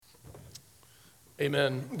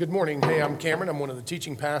Amen. Good morning. Hey, I'm Cameron. I'm one of the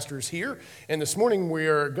teaching pastors here. And this morning we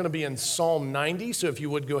are going to be in Psalm 90. So if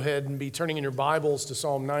you would go ahead and be turning in your Bibles to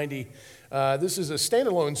Psalm 90. This is a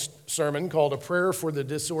standalone sermon called A Prayer for the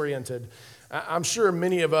Disoriented. I'm sure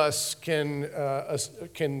many of us can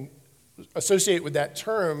associate with that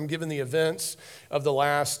term given the events of the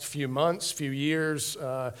last few months, few years.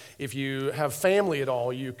 If you have family at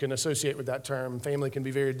all, you can associate with that term. Family can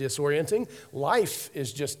be very disorienting. Life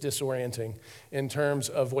is just disorienting in terms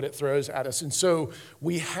of what it throws at us. And so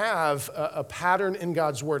we have a pattern in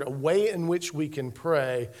God's Word, a way in which we can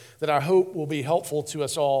pray that I hope will be helpful to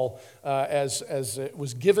us all as it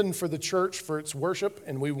was given for the church for its worship,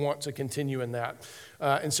 and we want to continue in that.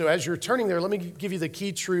 And so as you're turning there, let me give you the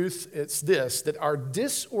key truth. It's this, that our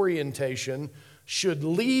disorientation should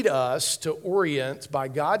lead us to orient by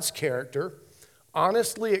God's character,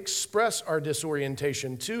 honestly express our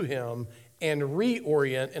disorientation to Him, and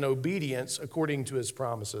reorient in obedience according to His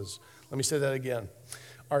promises. Let me say that again.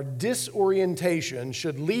 Our disorientation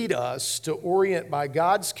should lead us to orient by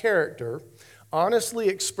God's character, honestly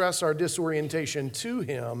express our disorientation to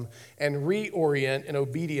Him, and reorient in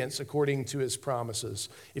obedience according to His promises.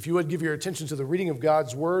 If you would give your attention to the reading of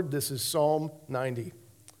God's Word, this is Psalm 90.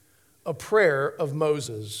 A prayer of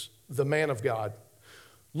Moses, the man of God.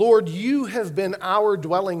 Lord, you have been our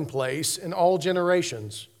dwelling place in all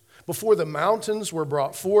generations. Before the mountains were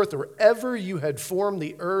brought forth, or ever you had formed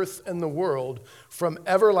the earth and the world, from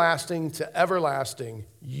everlasting to everlasting,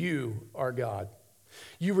 you are God.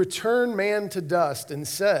 You return man to dust and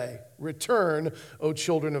say, return, O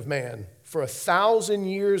children of man. For 1,000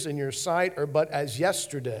 years in your sight are but as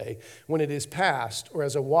yesterday when it is past, or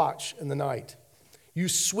as a watch in the night. You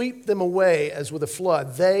sweep them away as with a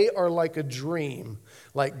flood. They are like a dream,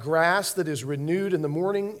 like grass that is renewed in the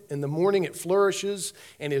morning. In the morning it flourishes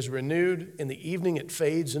and is renewed. In the evening it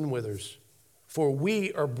fades and withers. For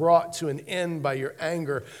we are brought to an end by your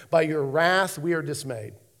anger. By your wrath we are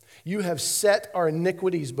dismayed. You have set our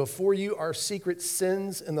iniquities before you, our secret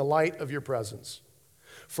sins in the light of your presence.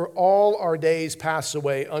 For all our days pass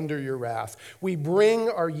away under your wrath. We bring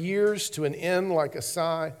our years to an end like a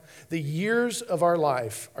sigh. The years of our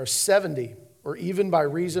life are 70, or even by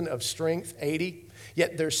reason of strength, 80.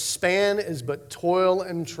 Yet their span is but toil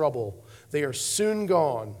and trouble. They are soon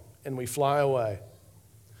gone, and we fly away.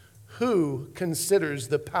 Who considers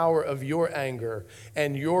the power of your anger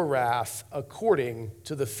and your wrath according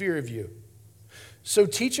to the fear of you? So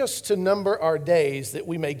teach us to number our days that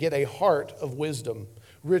we may get a heart of wisdom.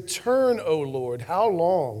 Return, O Lord, how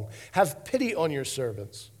long? Have pity on your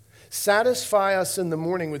servants. Satisfy us in the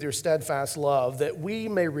morning with your steadfast love, that we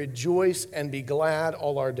may rejoice and be glad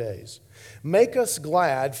all our days. Make us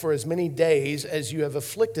glad for as many days as you have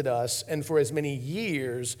afflicted us, and for as many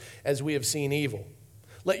years as we have seen evil.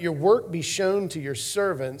 Let your work be shown to your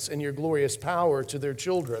servants, and your glorious power to their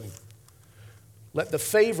children. Let the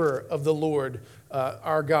favor of the Lord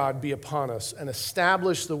our God be upon us, and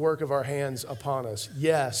establish the work of our hands upon us.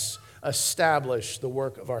 Yes, establish the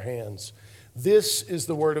work of our hands. This is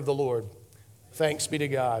the word of the Lord. Thanks be to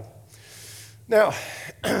God. Now,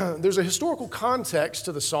 there's a historical context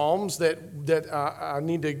to the Psalms that I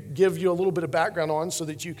need to give you a little bit of background on so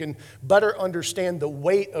that you can better understand the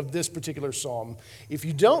weight of this particular psalm. If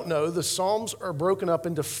you don't know, the Psalms are broken up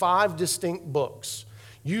into 5 distinct books.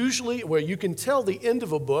 Usually, where you can tell the end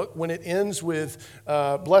of a book when it ends with,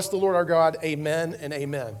 bless the Lord our God, amen and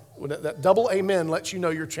amen. That double amen lets you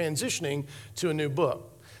know you're transitioning to a new book.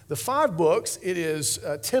 The 5 books, it is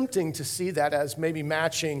tempting to see that as maybe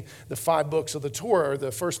matching the 5 books of the Torah, or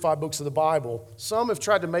the first 5 books of the Bible. Some have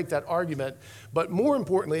tried to make that argument, but more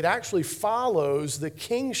importantly, it actually follows the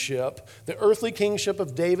kingship, the earthly kingship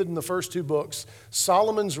of David in the first 2 books,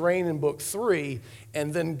 Solomon's reign in book 3,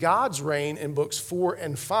 and then God's reign in books 4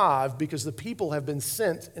 and 5, because the people have been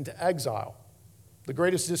sent into exile. The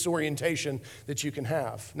greatest disorientation that you can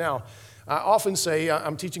have. Now, I often say,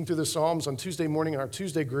 I'm teaching through the Psalms on Tuesday morning in our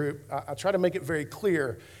Tuesday group. I try to make it very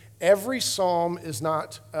clear. Every psalm is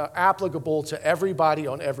not applicable to everybody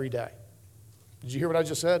on every day. Did you hear what I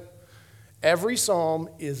just said? Every psalm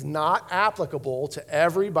is not applicable to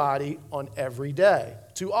everybody on every day.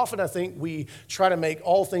 Too often, I think, we try to make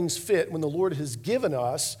all things fit when the Lord has given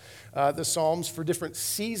us the Psalms for different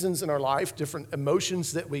seasons in our life, different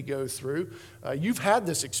emotions that we go through. You've had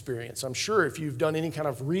this experience. I'm sure if you've done any kind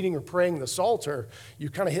of reading or praying the Psalter, you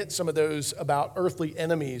kind of hit some of those about earthly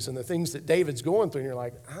enemies and the things that David's going through, and you're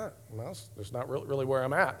like, well, that's not really where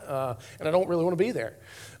I'm at, and I don't really want to be there.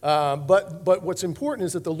 But what's important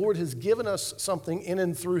is that the Lord has given us something in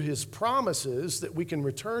and through His promises that we can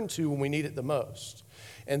return to when we need it the most.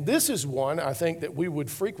 And this is one, I think, that we would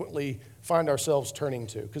frequently find ourselves turning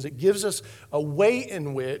to because it gives us a way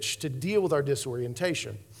in which to deal with our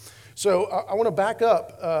disorientation. So I want to back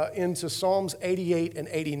up into Psalms 88 and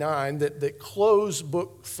 89 that close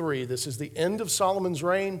book 3. This is the end of Solomon's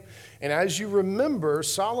reign. And as you remember,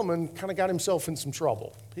 Solomon kind of got himself in some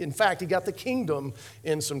trouble. In fact, he got the kingdom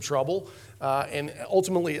in some trouble. And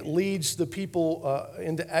ultimately, it leads the people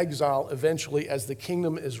into exile eventually as the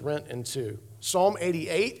kingdom is rent in two. Psalm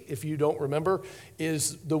 88, if you don't remember,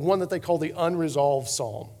 is the one that they call the unresolved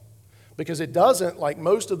psalm. Because it doesn't, like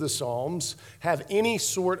most of the Psalms, have any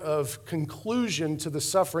sort of conclusion to the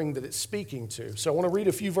suffering that it's speaking to. So I want to read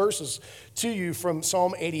a few verses to you from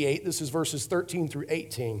Psalm 88. This is verses 13 through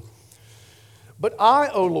 18. But I,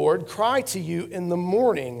 O Lord, cry to you in the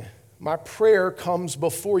morning. My prayer comes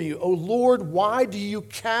before you. O Lord, why do you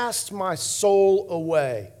cast my soul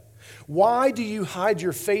away? Why do you hide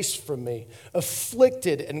your face from me?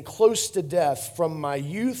 Afflicted and close to death from my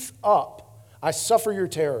youth up, I suffer your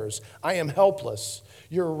terrors. I am helpless.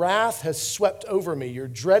 Your wrath has swept over me. Your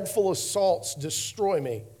dreadful assaults destroy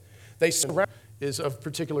me. They surround is of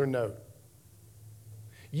particular note.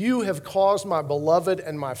 You have caused my beloved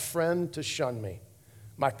and my friend to shun me.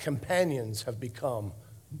 My companions have become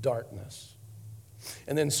darkness.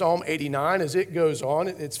 And then Psalm 89, as it goes on,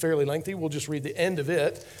 it's fairly lengthy. We'll just read the end of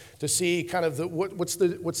it to see kind of what's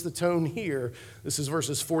the tone here. This is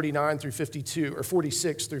verses 49 through 52, or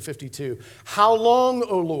 46 through 52. How long,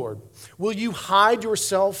 O Lord, will you hide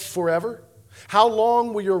yourself forever? How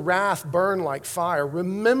long will your wrath burn like fire?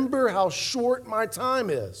 Remember how short my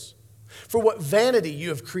time is. For what vanity you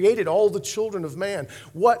have created all the children of man.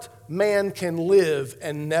 What man can live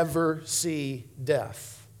and never see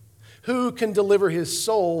death? Who can deliver his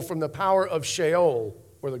soul from the power of Sheol,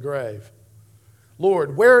 or the grave?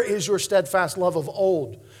 Lord, where is your steadfast love of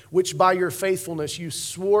old, which by your faithfulness you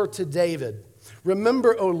swore to David?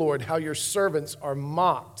 Remember, O Lord, how your servants are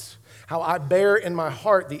mocked, how I bear in my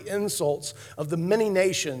heart the insults of the many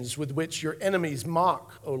nations with which your enemies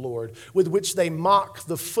mock, O Lord, with which they mock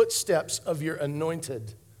the footsteps of your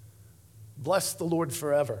anointed. Bless the Lord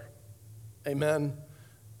forever. Amen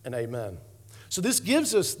and amen. So this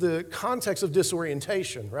gives us the context of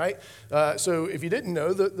disorientation, right? So if you didn't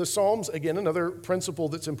know, the Psalms, again, another principle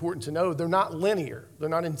that's important to know, they're not linear. They're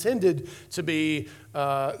not intended to be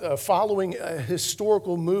following a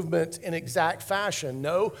historical movement in exact fashion.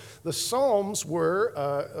 No, the Psalms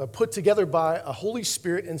were put together by a Holy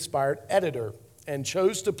Spirit-inspired editor and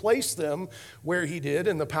chose to place them where he did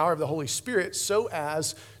in the power of the Holy Spirit so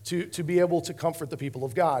as to be able to comfort the people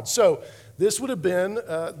of God. So this would have been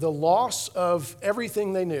the loss of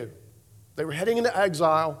everything they knew. They were heading into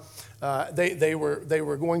exile. They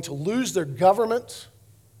were going to lose their government.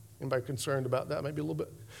 Anybody concerned about that? Maybe a little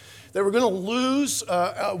bit. They were going to lose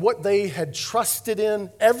what they had trusted in.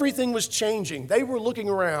 Everything was changing. They were looking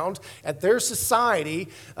around at their society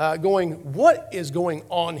going, what is going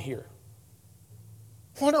on here?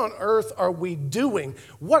 What on earth are we doing?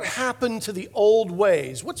 What happened to the old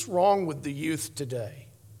ways? What's wrong with the youth today?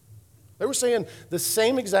 They were saying the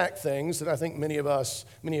same exact things that I think many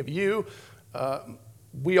of you,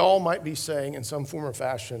 we all might be saying in some form or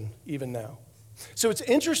fashion even now. So it's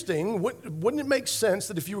interesting, wouldn't it make sense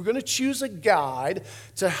that if you were going to choose a guide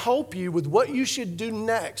to help you with what you should do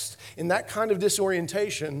next in that kind of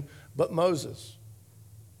disorientation, but Moses?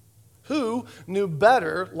 Who knew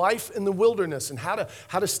better life in the wilderness and how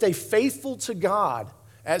to stay faithful to God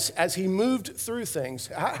as he moved through things,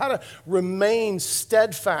 how to remain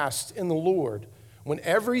steadfast in the Lord when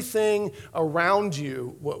everything around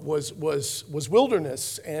you was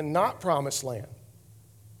wilderness and not promised land.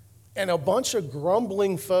 And a bunch of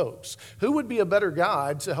grumbling folks. Who would be a better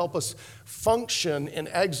guide to help us function in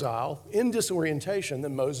exile, in disorientation,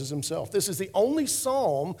 than Moses himself? This is the only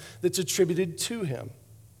psalm that's attributed to him.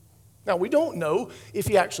 Now, we don't know if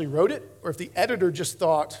he actually wrote it or if the editor just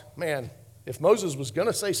thought, man, if Moses was going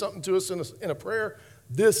to say something to us in a prayer,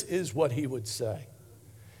 this is what he would say.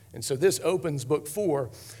 And so this opens book 4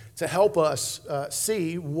 to help us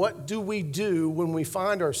see what do we do when we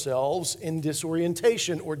find ourselves in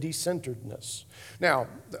disorientation or decenteredness. Now,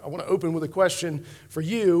 I want to open with a question for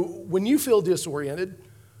you. When you feel disoriented,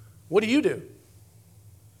 what do?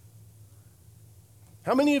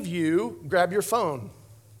 How many of you grab your phone?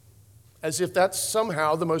 As if that's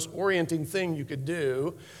somehow the most orienting thing you could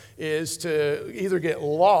do is to either get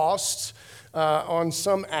lost on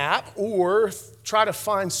some app or try to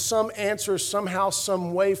find some answer somehow,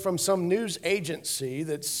 some way from some news agency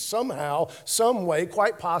that's somehow, some way,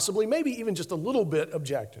 quite possibly, maybe even just a little bit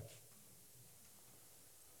objective.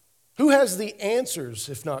 Who has the answers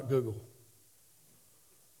if not Google?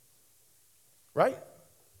 right?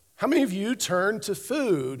 How many of you turn to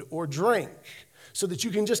food or drink so that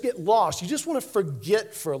you can just get lost? You just want to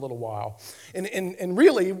forget for a little while. And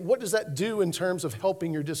really, what does that do in terms of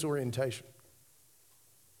helping your disorientation?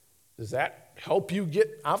 Does that help you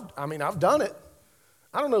get, I've done it.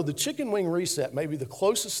 I don't know, the chicken wing reset may be the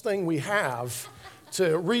closest thing we have to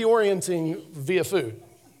reorienting via food.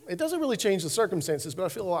 It doesn't really change the circumstances, but I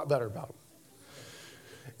feel a lot better about them.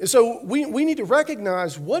 And so we need to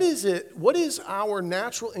recognize what is our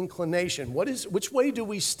natural inclination? Which way do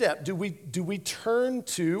we step? Do we turn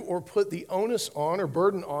to or put the onus on or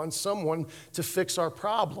burden on someone to fix our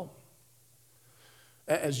problem?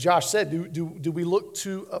 As Josh said, do we look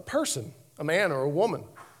to a person, a man or a woman?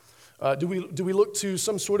 Do we look to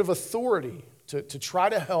some sort of authority to try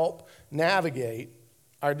to help navigate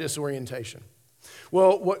our disorientation?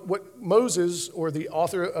 Well, what Moses, or the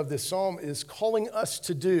author of this psalm, is calling us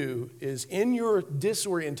to do is, in your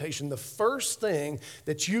disorientation, the first thing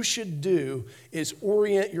that you should do is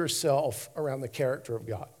orient yourself around the character of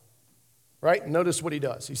God. Right? Notice what he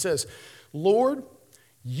does. He says, Lord,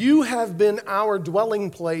 you have been our dwelling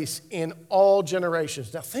place in all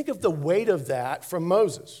generations. Now think of the weight of that from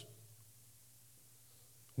Moses.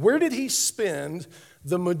 Where did he spend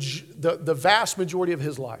the vast majority of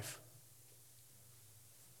his life?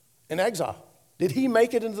 In exile. Did he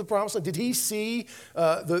make it into the promised land? Did he see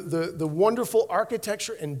the wonderful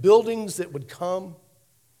architecture and buildings that would come?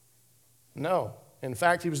 No. In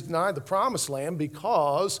fact, he was denied the promised land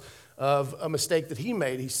because of a mistake that he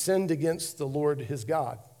made. He sinned against the Lord his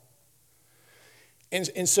God.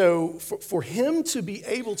 And so for him to be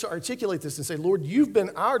able to articulate this and say, Lord, you've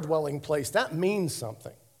been our dwelling place, that means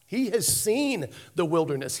something. He has seen the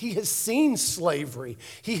wilderness. He has seen slavery.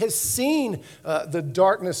 He has seen the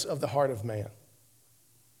darkness of the heart of man.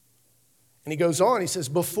 And he goes on, he says,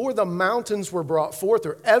 before the mountains were brought forth,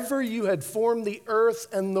 or ever you had formed the earth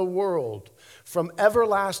and the world, from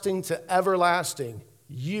everlasting to everlasting,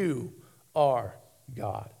 you are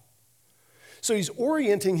God. So he's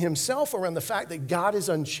orienting himself around the fact that God is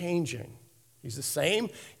unchanging. He's the same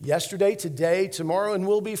yesterday, today, tomorrow, and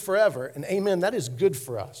will be forever. And amen, that is good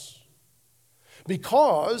for us.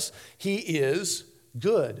 Because he is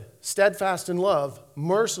good, steadfast in love,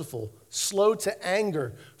 merciful, slow to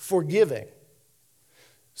anger, forgiving.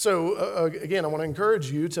 So again, I want to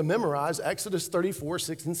encourage you to memorize Exodus 34,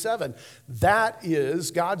 6 and 7. That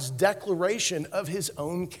is God's declaration of his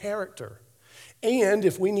own character. And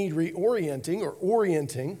if we need reorienting or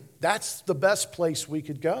orienting, that's the best place we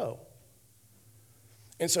could go.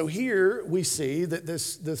 And so here we see that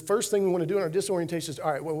the first thing we want to do in our disorientation is,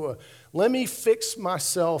 all right, let me fix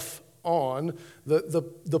myself on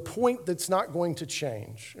the point that's not going to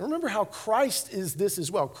change. And remember how Christ is this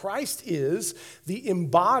as well. Christ is the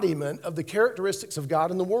embodiment of the characteristics of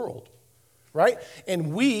God in the world, right?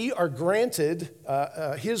 And we are granted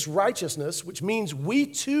his righteousness, which means we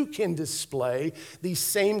too can display these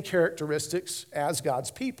same characteristics as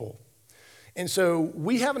God's people. And so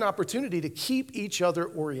we have an opportunity to keep each other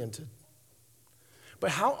oriented.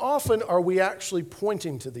 But how often are we actually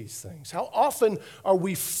pointing to these things? How often are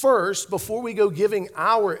we first, before we go giving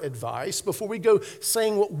our advice, before we go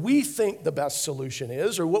saying what we think the best solution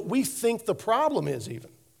is or what we think the problem is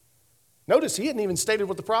even? Notice he hadn't even stated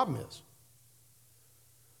what the problem is.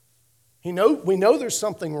 We know there's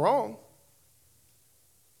something wrong.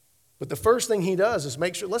 But the first thing he does is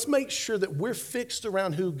let's make sure that we're fixed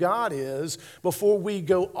around who God is before we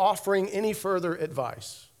go offering any further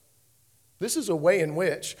advice. This is a way in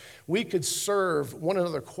which we could serve one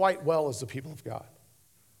another quite well as the people of God.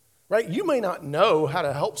 Right? You may not know how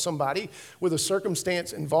to help somebody with a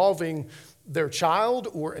circumstance involving their child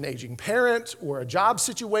or an aging parent or a job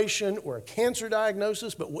situation or a cancer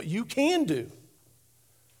diagnosis, but what you can do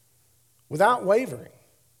without wavering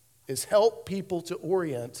is help people to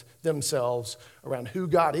orient themselves around who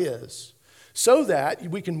God is so that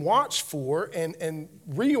we can watch for and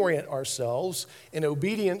reorient ourselves in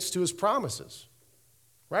obedience to his promises,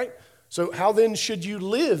 right? So how then should you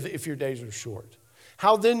live if your days are short?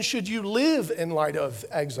 How then should you live in light of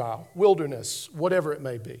exile, wilderness, whatever it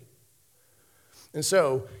may be? And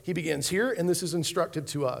so he begins here, and this is instructed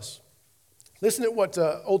to us. Listen to what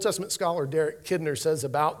Old Testament scholar Derek Kidner says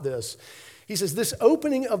about this. He says, this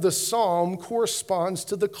opening of the psalm corresponds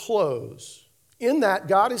to the close, in that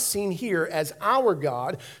God is seen here as our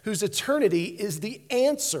God, whose eternity is the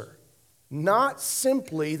answer, not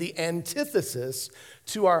simply the antithesis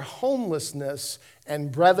to our homelessness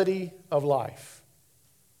and brevity of life.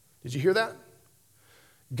 Did you hear that?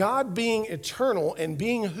 God being eternal and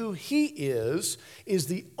being who he is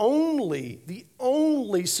the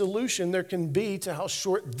only solution there can be to how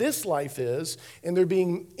short this life is and there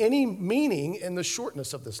being any meaning in the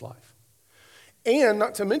shortness of this life. And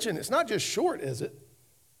not to mention, it's not just short, is it?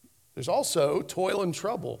 There's also toil and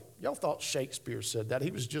trouble. Y'all thought Shakespeare said that.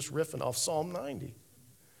 He was just riffing off Psalm 90.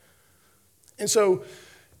 And so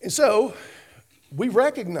we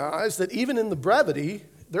recognize that even in the brevity,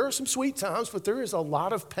 there are some sweet times, but there is a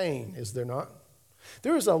lot of pain, is there not?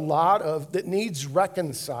 There is a lot that needs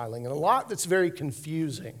reconciling and a lot that's very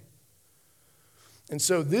confusing. And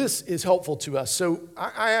so this is helpful to us. So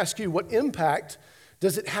I ask you, what impact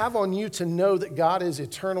does it have on you to know that God is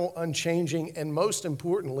eternal, unchanging, and most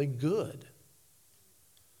importantly, good?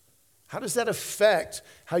 How does that affect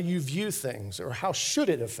how you view things, or how should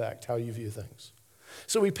it affect how you view things?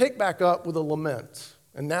 So we pick back up with a lament.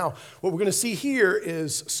 And now what we're going to see here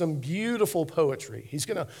is some beautiful poetry. He's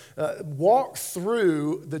going to walk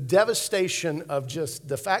through the devastation of just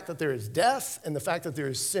the fact that there is death and the fact that there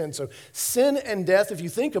is sin. So sin and death, if you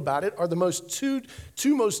think about it, are the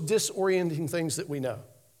two most disorienting things that we know.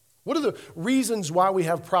 What are the reasons why we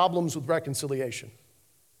have problems with reconciliation?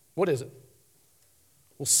 What is it?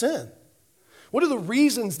 Well, sin. What are the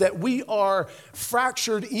reasons that we are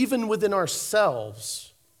fractured even within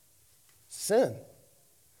ourselves? Sin.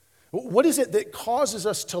 What is it that causes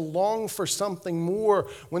us to long for something more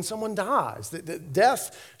when someone dies? That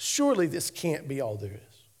death, surely this can't be all there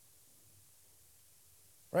is.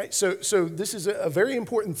 Right? So this is a very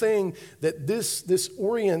important thing that this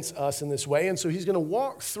orients us in this way. And so he's going to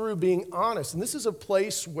walk through being honest. And this is a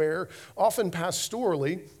place where often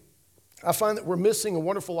pastorally, I find that we're missing a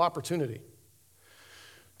wonderful opportunity.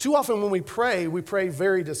 Too often when we pray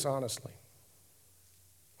very dishonestly.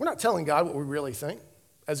 We're not telling God what we really think,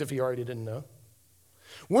 as if he already didn't know.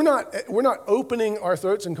 We're not opening our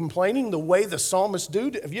throats and complaining the way the psalmists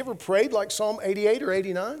do. Have you ever prayed like Psalm 88 or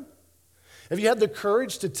 89? Have you had the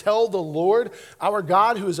courage to tell the Lord, our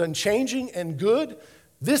God who is unchanging and good,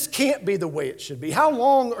 this can't be the way it should be? How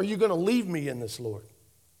long are you going to leave me in this, Lord?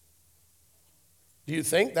 Do you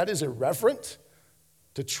think that is irreverent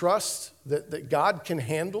to trust that God can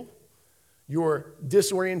handle your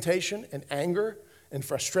disorientation and anger and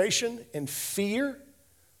frustration and fear?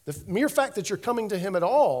 The mere fact that you're coming to him at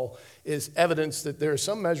all is evidence that there is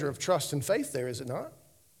some measure of trust and faith there, is it not?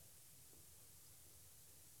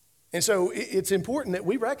 And so it's important that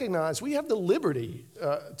we recognize we have the liberty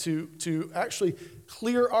to actually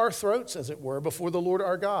clear our throats, as it were, before the Lord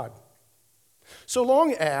our God. So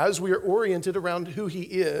long as we are oriented around who he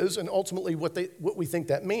is and ultimately what we think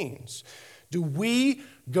that means. Do we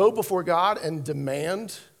go before God and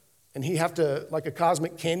demand, and he have to, like a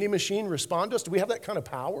cosmic candy machine, respond to us? Do we have that kind of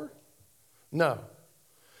power? No.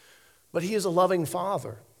 But he is a loving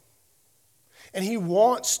father. And he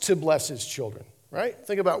wants to bless his children, right?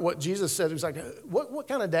 Think about what Jesus said. He was like, what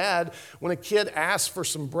kind of dad, when a kid asks for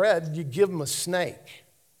some bread, you give him a snake?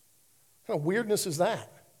 What kind of weirdness is that?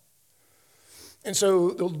 And so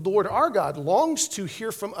the Lord our God longs to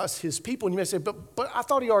hear from us, his people. And you may say, but I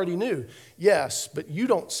thought he already knew. Yes, but you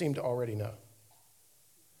don't seem to already know.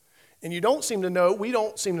 And we don't seem to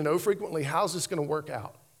know frequently, how's this going to work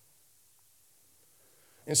out?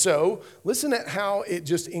 And so, listen at how it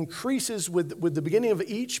just increases with the beginning of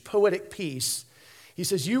each poetic piece. He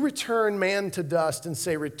says, you return man to dust and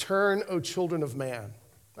say, return, O children of man.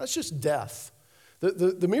 That's just death.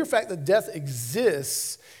 The mere fact that death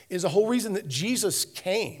exists is the whole reason that Jesus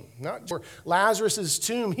came. Not for Lazarus'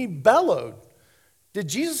 tomb, he bellowed. Did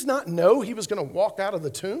Jesus not know he was going to walk out of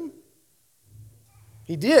the tomb?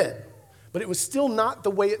 He did. But it was still not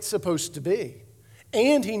the way it's supposed to be.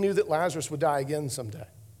 And he knew that Lazarus would die again someday.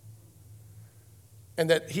 And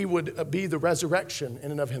that he would be the resurrection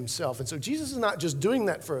in and of himself. And so Jesus is not just doing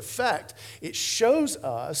that for effect. It shows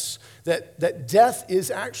us that death is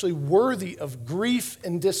actually worthy of grief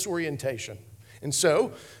and disorientation. And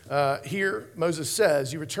so here Moses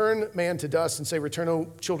says, you return man to dust and say, return,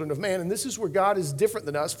 O children of man. And this is where God is different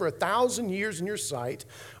than us. For 1,000 years in your sight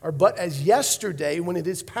are but as yesterday when it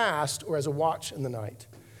is past, or as a watch in the night.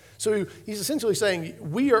 So he's essentially saying,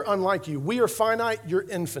 we are unlike you. We are finite, you're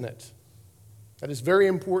infinite. That is very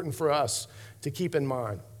important for us to keep in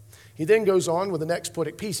mind. He then goes on with the next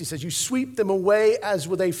poetic piece. He says, you sweep them away as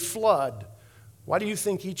with a flood. Why do you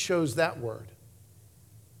think he chose that word?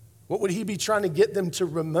 What would he be trying to get them to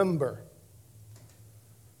remember?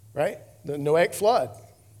 Right? The Noahic flood,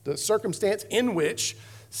 the circumstance in which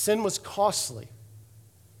sin was costly.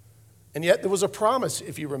 And yet there was a promise,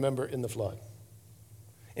 if you remember, in the flood.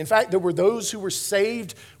 In fact, there were those who were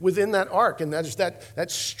saved within that ark. And that is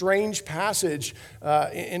that strange passage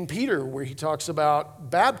in Peter where he talks about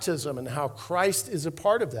baptism and how Christ is a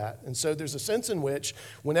part of that. And so there's a sense in which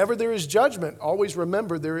whenever there is judgment, always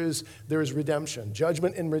remember there is redemption.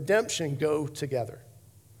 Judgment and redemption go together.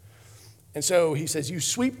 And so he says, you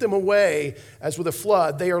sweep them away as with a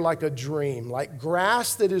flood. They are like a dream, like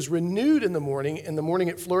grass that is renewed in the morning. In the morning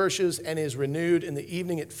it flourishes and is renewed. In the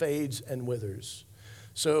evening it fades and withers.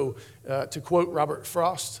 So, to quote Robert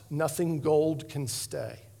Frost, nothing gold can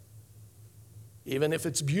stay. Even if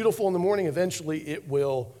it's beautiful in the morning, eventually it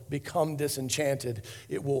will become disenchanted.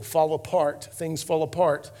 It will fall apart. Things fall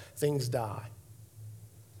apart. Things die.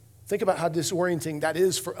 Think about how disorienting that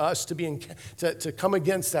is for us to come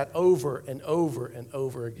against that over and over and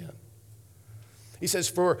over again. He says,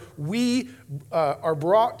 for we are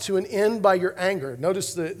brought to an end by your anger.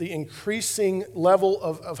 Notice the increasing level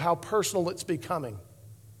of how personal it's becoming.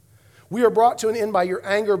 We are brought to an end by your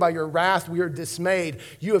anger, by your wrath. We are dismayed.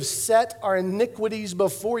 You have set our iniquities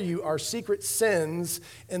before you, our secret sins,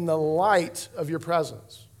 in the light of your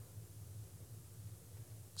presence.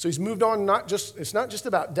 So he's moved on, it's not just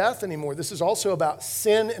about death anymore. This is also about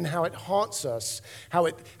sin and how it haunts us, how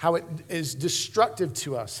it is destructive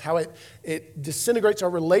to us, how it disintegrates our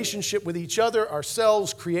relationship with each other,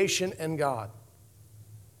 ourselves, creation, and God.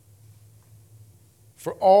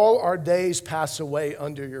 For all our days pass away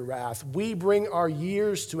under your wrath. We bring our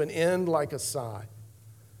years to an end like a sigh.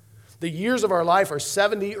 The years of our life are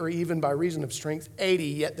 70, or even by reason of strength 80,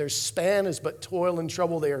 yet their span is but toil and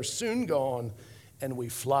trouble. They are soon gone, and we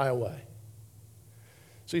fly away.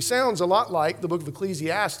 So he sounds a lot like the book of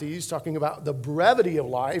Ecclesiastes, talking about the brevity of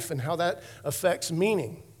life and how that affects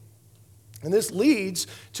meaning. And this leads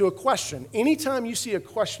to a question. Anytime you see a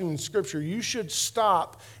question in Scripture, you should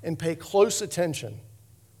stop and pay close attention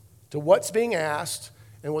to what's being asked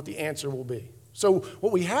and what the answer will be. So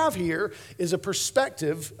what we have here is a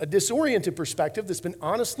perspective, a disoriented perspective that's been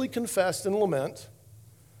honestly confessed in lament.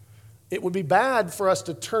 It would be bad for us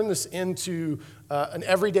to turn this into an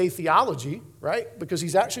everyday theology, right? Because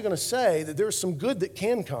he's actually going to say that there's some good that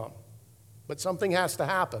can come, but something has to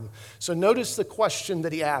happen. So notice the question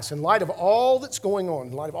that he asks. In light of all that's going on,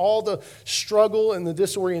 in light of all the struggle and the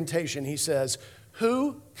disorientation, he says,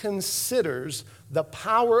 who considers the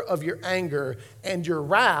power of your anger and your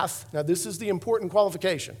wrath? Now, this is the important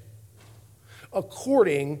qualification.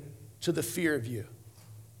 According to the fear of you.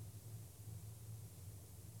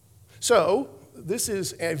 So, this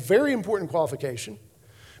is a very important qualification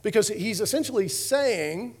because he's essentially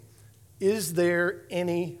saying, is there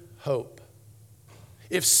any hope?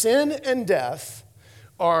 If sin and death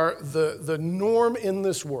are the norm in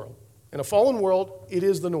this world, in a fallen world, it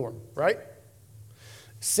is the norm, right?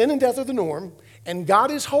 Sin and death are the norm, and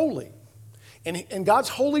God is holy. And God's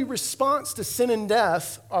holy response to sin and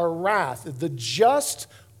death are wrath, the just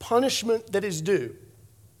punishment that is due.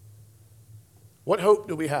 What hope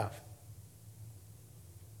do we have?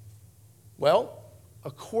 Well,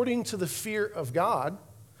 according to the fear of God,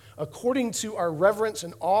 according to our reverence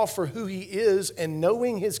and awe for who he is and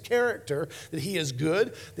knowing his character, that he is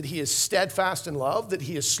good, that he is steadfast in love, that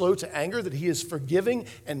he is slow to anger, that he is forgiving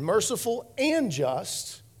and merciful and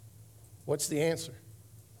just, what's the answer?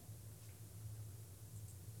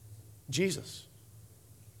 Jesus.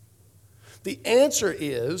 The answer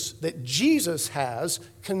is that Jesus has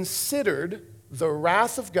considered the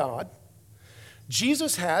wrath of God.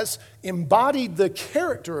 Jesus has embodied the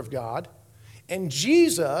character of God, and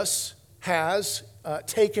Jesus has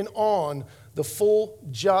taken on the full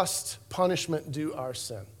just punishment due our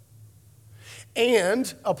sin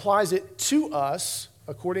and applies it to us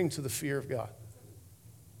according to the fear of God.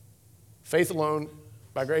 Faith alone,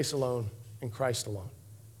 by grace alone, in Christ alone.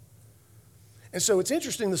 And so it's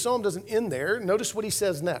interesting, the psalm doesn't end there. Notice what he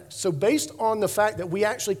says next. So based on the fact that we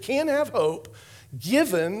actually can have hope,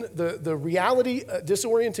 given the reality,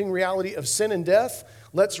 disorienting reality of sin and death,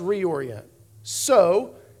 let's reorient.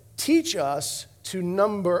 So teach us to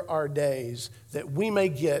number our days that we may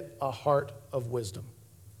get a heart of wisdom.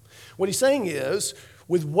 What he's saying is,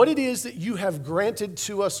 with what it is that you have granted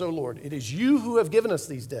to us, O Lord, it is you who have given us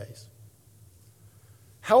these days.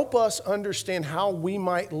 Help us understand how we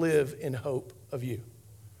might live in hope of you.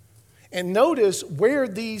 And notice where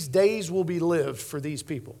these days will be lived for these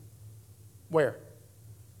people. Where?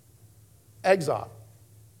 Exile.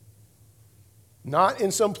 Not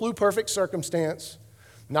in some pluperfect circumstance.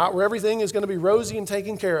 Not where everything is going to be rosy and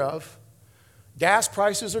taken care of. Gas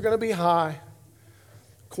prices are going to be high.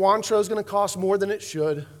 Cointreau is going to cost more than it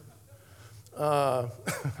should. I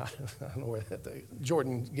don't know where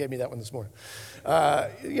Jordan gave me that one this morning.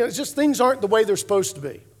 It's just things aren't the way they're supposed to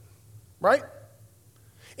be, right?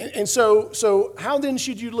 And so how then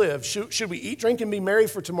should you live? Should we eat, drink, and be merry,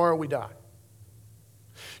 for tomorrow we die?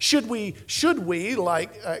 Should we,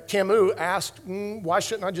 like Camus asked, why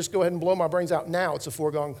shouldn't I just go ahead and blow my brains out now? It's a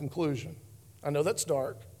foregone conclusion. I know that's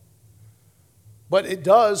dark, but it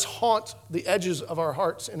does haunt the edges of our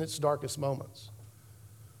hearts in its darkest moments.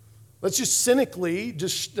 Let's just cynically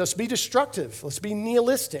just be destructive. Let's be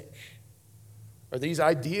nihilistic. Are these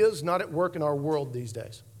ideas not at work in our world these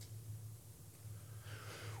days?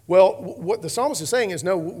 Well, what the psalmist is saying is,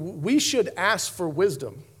 no, we should ask for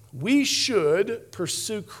wisdom. We should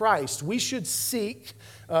pursue Christ. We should seek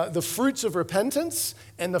the fruits of repentance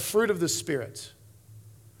and the fruit of the Spirit.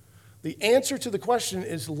 The answer to the question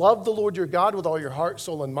is love the Lord your God with all your heart,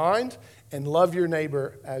 soul, and mind, and love your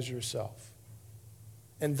neighbor as yourself.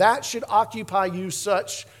 And that should occupy you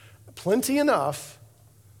plenty enough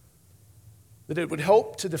that it would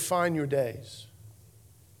help to define your days.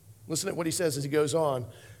 Listen to what he says as he goes on.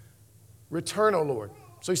 Return, O Lord.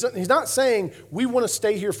 So he's not saying we want to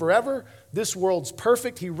stay here forever. This world's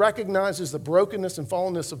perfect. He recognizes the brokenness and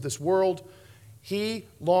fallenness of this world. He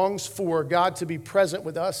longs for God to be present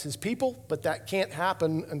with us, his people, but that can't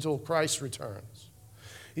happen until Christ returns.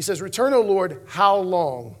 He says, return, O Lord, how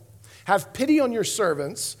long? Have pity on your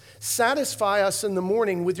servants. Satisfy us in the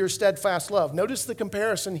morning with your steadfast love. Notice the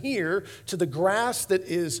comparison here to the grass that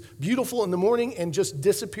is beautiful in the morning and just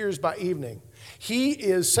disappears by evening. He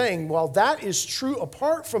is saying, while that is true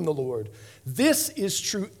apart from the Lord, this is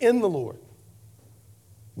true in the Lord.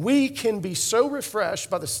 We can be so refreshed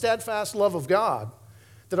by the steadfast love of God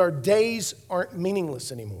that our days aren't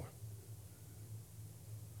meaningless anymore.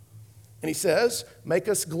 And he says, make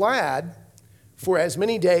us glad for as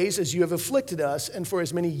many days as you have afflicted us, and for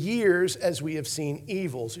as many years as we have seen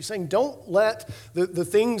evil. So he's saying, don't let the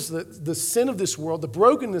things, the sin of this world, the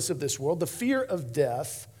brokenness of this world, the fear of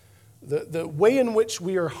death, the way in which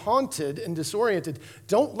we are haunted and disoriented,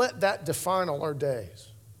 don't let that define all our days.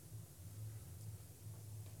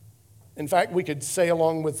 In fact, we could say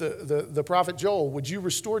along with the prophet Joel, would you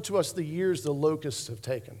restore to us the years the locusts have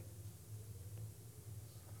taken?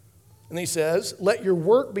 And he says, let your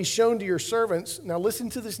work be shown to your servants. Now listen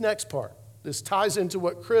to this next part. This ties into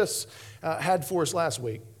what Chris had for us last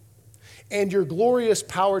week. And your glorious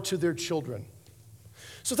power to their children.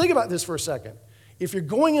 So think about this for a second. If you're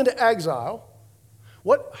going into exile,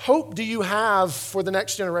 what hope do you have for the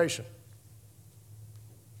next generation?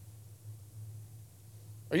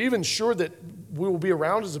 Are you even sure that we will be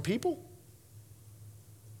around as a people?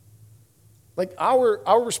 Like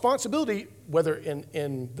our responsibility, whether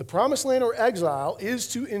in the promised land or exile, is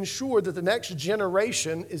to ensure that the next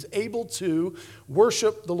generation is able to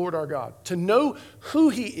worship the Lord our God, to know who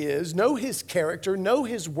he is, know his character, know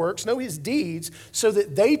his works, know his deeds, so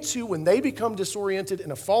that they too, when they become disoriented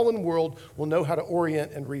in a fallen world, will know how to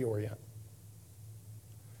orient and reorient.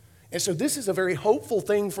 And so this is a very hopeful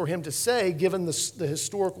thing for him to say, given the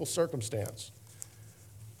historical circumstance.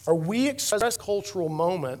 Are we expressing this cultural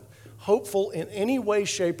moment hopeful in any way,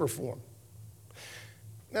 shape, or form?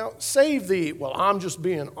 Now, save the, well, I'm just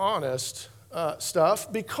being honest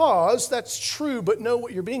stuff, because that's true, but know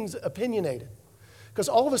what you're being opinionated. Because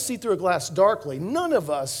all of us see through a glass darkly. None of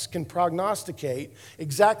us can prognosticate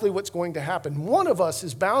exactly what's going to happen. One of us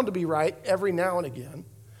is bound to be right every now and again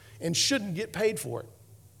and shouldn't get paid for it.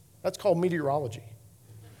 That's called meteorology.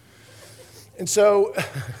 And so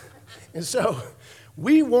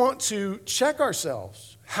we want to check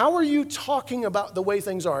ourselves. How are you talking about the way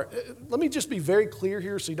things are? Let me just be very clear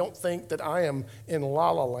here so you don't think that I am in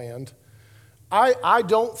la-la land. I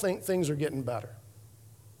don't think things are getting better.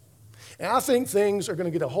 And I think things are going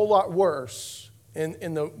to get a whole lot worse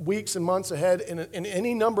in the weeks and months ahead in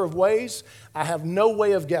any number of ways. I have no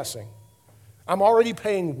way of guessing. I'm already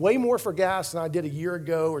paying way more for gas than I did a year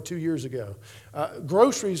ago or 2 years ago.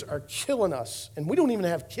 Groceries are killing us, and we don't even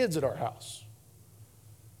have kids at our house.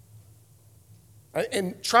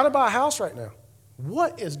 And try to buy a house right now.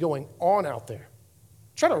 What is going on out there?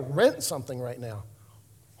 Try to rent something right now.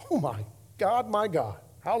 Oh my God,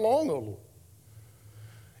 how long, oh Lord?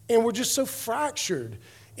 And we're just so fractured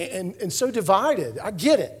and so divided. I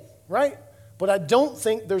get it, right? But I don't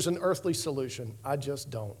think there's an earthly solution. I just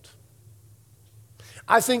don't.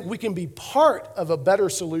 I think we can be part of a better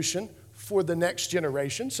solution for the next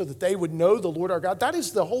generation so that they would know the Lord our God. That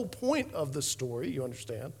is the whole point of the story, you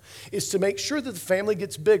understand, is to make sure that the family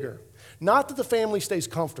gets bigger, not that the family stays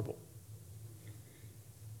comfortable.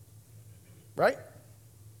 Right?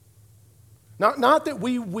 Not that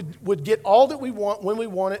we would get all that we want when we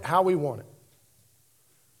want it, how we want it.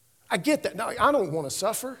 I get that. Now, I don't want to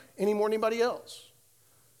suffer any more than anybody else.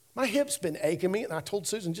 My hip's been aching me, and I told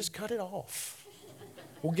Susan, just cut it off.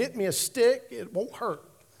 Well, get me a stick. It won't hurt.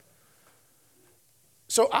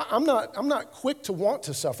 So I'm not quick to want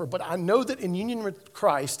to suffer, but I know that in union with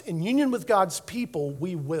Christ, in union with God's people,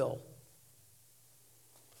 we will.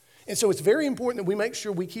 And so it's very important that we make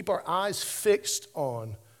sure we keep our eyes fixed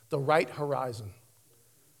on the right horizon.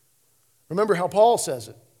 Remember how Paul says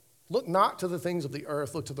it. Look not to the things of the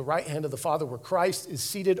earth, look to the right hand of the Father where Christ is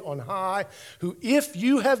seated on high, who if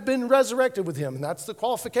you have been resurrected with him, and that's the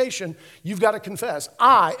qualification, you've got to confess,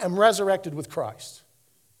 I am resurrected with Christ.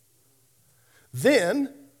 Then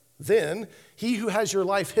he who has your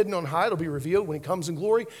life hidden on high will be revealed when he comes in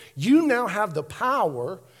glory. You now have the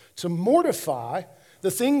power to mortify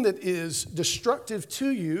the thing that is destructive to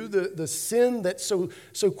you, the sin that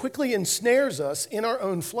so quickly ensnares us in our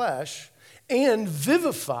own flesh, and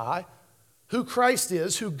vivify who Christ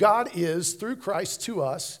is, who God is through Christ to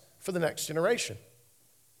us for the next generation.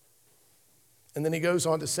 And then he goes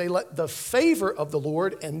on to say, let the favor of the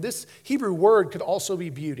Lord, and this Hebrew word could also be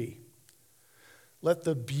beauty. Let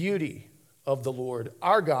the beauty of the Lord,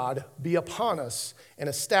 our God, be upon us and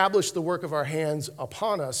establish the work of our hands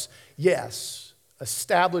upon us. Yes,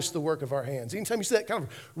 establish the work of our hands. Anytime you see that kind of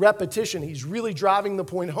repetition, he's really driving the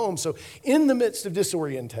point home. So in the midst of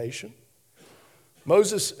disorientation,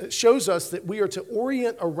 Moses shows us that we are to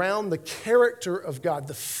orient around the character of God,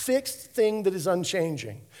 the fixed thing that is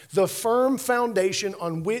unchanging, the firm foundation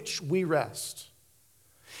on which we rest.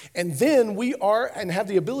 And then we are and have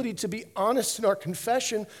the ability to be honest in our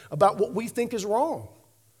confession about what we think is wrong.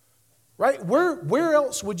 Right? Where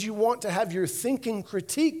else would you want to have your thinking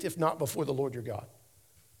critiqued if not before the Lord your God?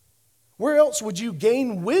 Where else would you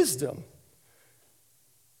gain wisdom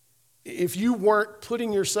if you weren't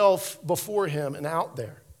putting yourself before him and out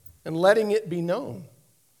there and letting it be known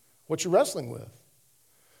what you're wrestling with?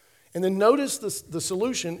 And then notice the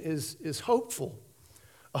solution is hopeful.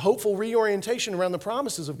 A hopeful reorientation around the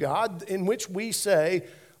promises of God in which we say,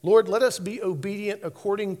 Lord, let us be obedient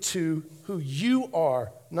according to who you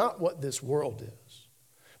are, not what this world is.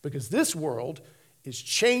 Because this world is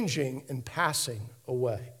changing and passing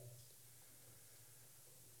away.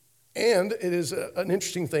 And it is an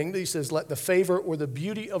interesting thing that he says, let the favor or the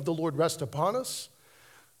beauty of the Lord rest upon us.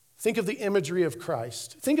 Think of the imagery of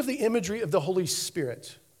Christ. Think of the imagery of the Holy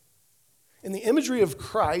Spirit. In the imagery of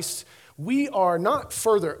Christ, we are not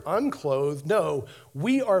further unclothed. No,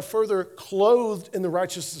 we are further clothed in the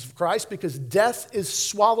righteousness of Christ because death is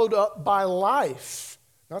swallowed up by life,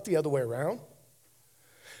 not the other way around.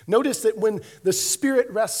 Notice that when the Spirit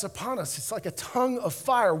rests upon us, it's like a tongue of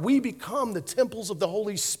fire. We become the temples of the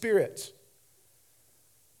Holy Spirit.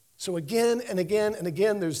 So again and again and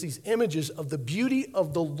again, there's these images of the beauty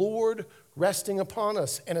of the Lord resting upon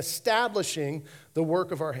us and establishing the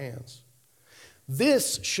work of our hands.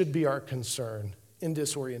 This should be our concern in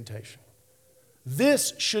disorientation.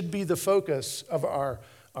 This should be the focus of our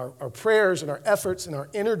prayers and our efforts and our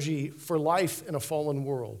energy for life in a fallen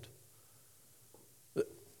world.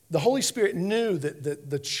 The Holy Spirit knew that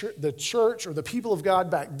the church or the people of God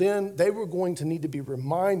back then, they were going to need to be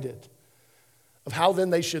reminded of how then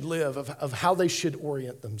they should live, of how they should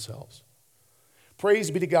orient themselves.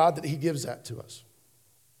 Praise be to God that he gives that to us.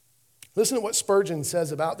 Listen to what Spurgeon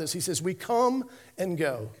says about this. He says, we come and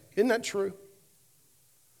go. Isn't that true?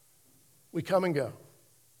 We come and go.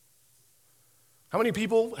 How many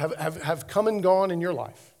people have come and gone in your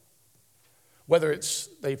life? Whether it's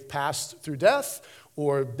they've passed through death,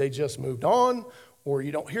 or they just moved on, or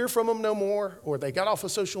you don't hear from them no more, or they got off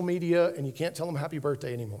of social media and you can't tell them happy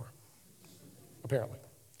birthday anymore, apparently.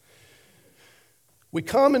 We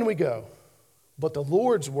come and we go, but the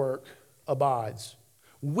Lord's work abides.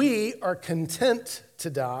 We are content to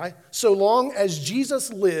die so long as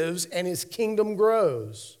Jesus lives and his kingdom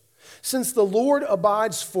grows. Since the Lord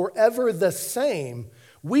abides forever the same,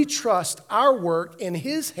 we trust our work in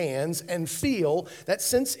his hands and feel that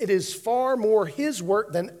since it is far more his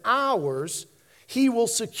work than ours, he will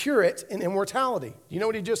secure it in immortality. You know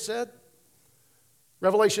what he just said?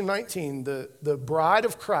 Revelation 19, the bride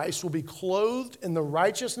of Christ will be clothed in the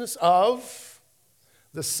righteousness of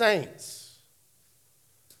the saints.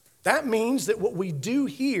 That means that what we do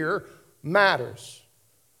here matters.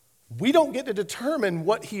 We don't get to determine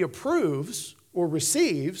what he approves or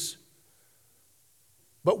receives,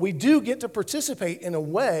 but we do get to participate in a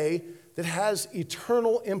way that has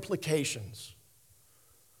eternal implications,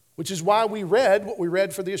 which is why we read what we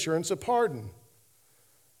read for the assurance of pardon.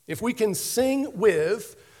 If we can sing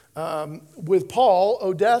with Paul,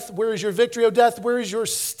 O death, where is your victory? O death, where is your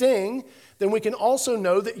sting? Then we can also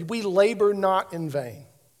know that we labor not in vain.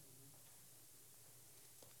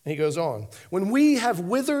 And he goes on, when we have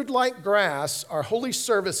withered like grass, our holy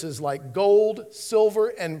services like gold, silver,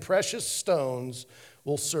 and precious stones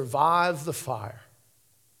will survive the fire.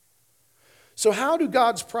 So how do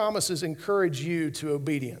God's promises encourage you to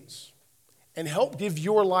obedience and help give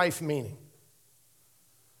your life meaning?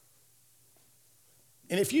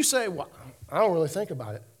 And if you say, well, I don't really think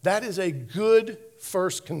about it, that is a good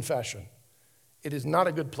first confession. It is not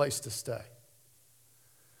a good place to stay.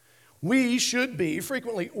 We should be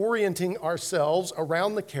frequently orienting ourselves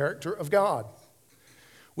around the character of God.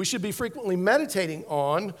 We should be frequently meditating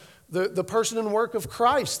on the person and work of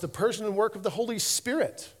Christ, the person and work of the Holy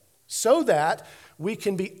Spirit, so that we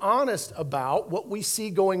can be honest about what we see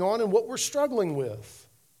going on and what we're struggling with.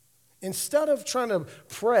 Instead of trying to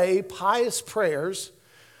pray pious prayers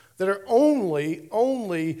that are only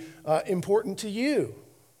important to you.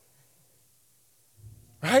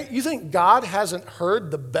 Right? You think God hasn't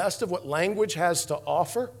heard the best of what language has to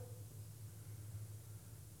offer?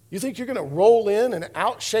 You think you're going to roll in and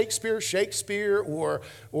out Shakespeare or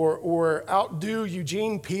outdo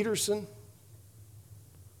Eugene Peterson?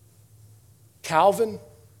 Calvin?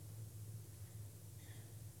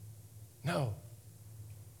 No.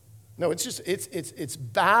 No, it's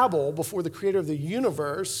babble before the creator of the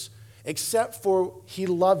universe, except for he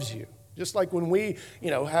loves you. Just like when we,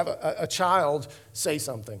 have a child say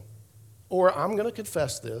something. Or I'm going to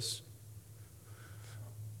confess this.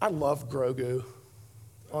 I love Grogu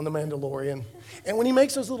on The Mandalorian. And when he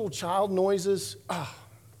makes those little child noises, I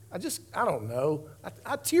don't know.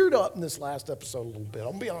 I teared up in this last episode a little bit.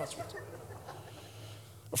 I'll be honest with you.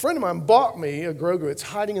 A friend of mine bought me a Grogu. It's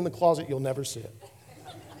hiding in the closet. You'll never see it.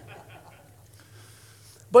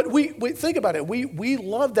 But we think about it. We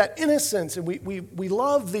love that innocence, and we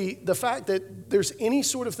love the fact that there's any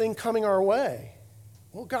sort of thing coming our way.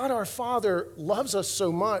 Well, God our Father loves us so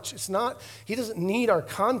much. He doesn't need our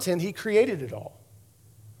content. He created it all.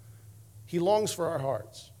 He longs for our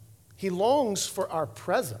hearts. He longs for our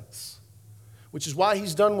presence, which is why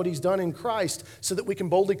he's done what he's done in Christ, so that we can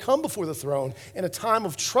boldly come before the throne in a time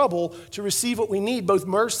of trouble to receive what we need, both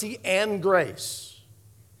mercy and grace.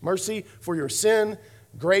 Mercy for your sin,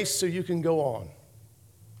 grace so you can go on.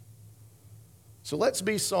 So let's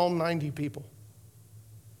be Psalm 90 people.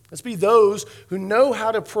 Let's be those who know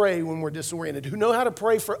how to pray when we're disoriented, who know how to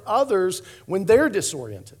pray for others when they're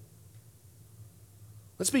disoriented.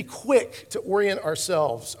 Let's be quick to orient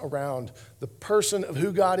ourselves around the person of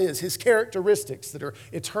who God is, his characteristics that are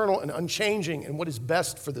eternal and unchanging, and what is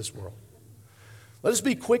best for this world. Let us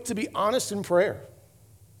be quick to be honest in prayer.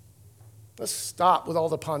 Let's stop with all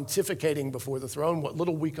the pontificating before the throne. What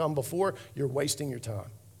little we come before, you're wasting your time.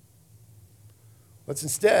 Let's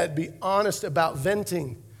instead be honest about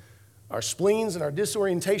venting our spleens and our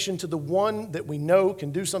disorientation to the one that we know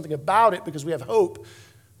can do something about it, because we have hope,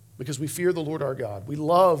 because we fear the Lord our God. We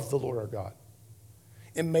love the Lord our God.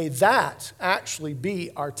 And may that actually be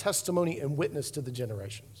our testimony and witness to the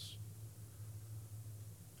generations.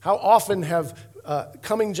 How often have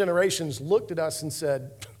coming generations looked at us and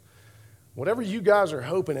said, whatever you guys are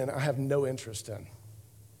hoping in, I have no interest in.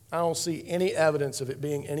 I don't see any evidence of it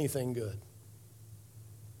being anything good.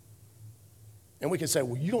 And we can say,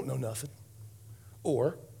 well, you don't know nothing.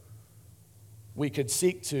 Or we could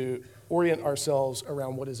seek to orient ourselves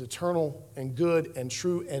around what is eternal and good and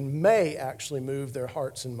true, and may actually move their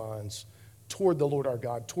hearts and minds toward the Lord our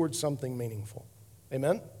God, toward something meaningful.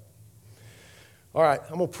 Amen? All right,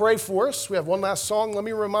 I'm going to pray for us. We have one last song. Let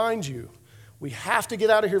me remind you, we have to get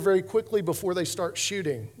out of here very quickly before they start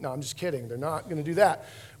shooting. No, I'm just kidding. They're not going to do that.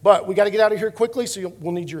 But we got to get out of here quickly, so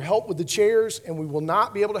we'll need your help with the chairs, and we will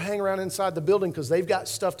not be able to hang around inside the building because they've got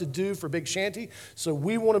stuff to do for Big Shanty. So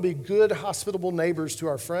we want to be good, hospitable neighbors to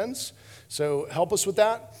our friends. So help us with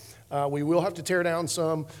that. We will have to tear down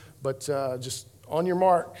some, but just on your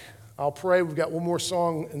mark, I'll pray. We've got one more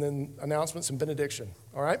song and then announcements and benediction.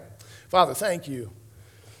 All right? Father, thank you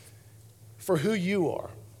for who you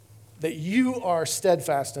are. That you are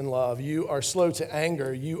steadfast in love, you are slow to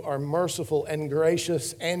anger, you are merciful and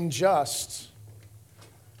gracious and just.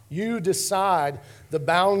 You decide the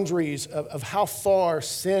boundaries of how far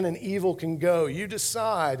sin and evil can go. You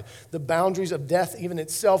decide the boundaries of death even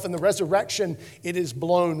itself. In the resurrection, it is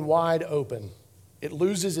blown wide open. It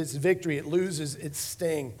loses its victory, it loses its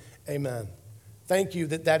sting. Amen. Thank you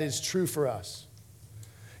that that is true for us.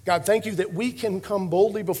 God, thank you that we can come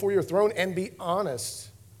boldly before your throne and be honest.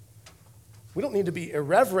 We don't need to be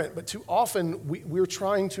irreverent, but too often we're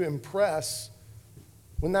trying to impress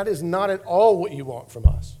when that is not at all what you want from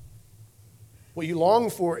us. What you long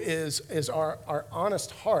for is our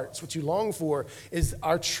honest hearts. What you long for is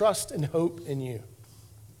our trust and hope in you.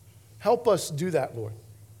 Help us do that, Lord.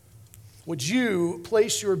 Would you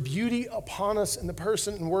place your beauty upon us in the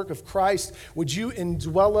person and work of Christ? Would you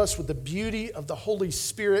indwell us with the beauty of the Holy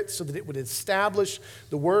Spirit so that it would establish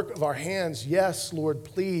the work of our hands? Yes, Lord,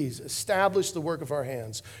 please establish the work of our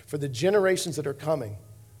hands for the generations that are coming,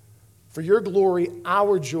 for your glory,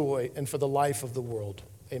 our joy, and for the life of the world.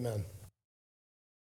 Amen.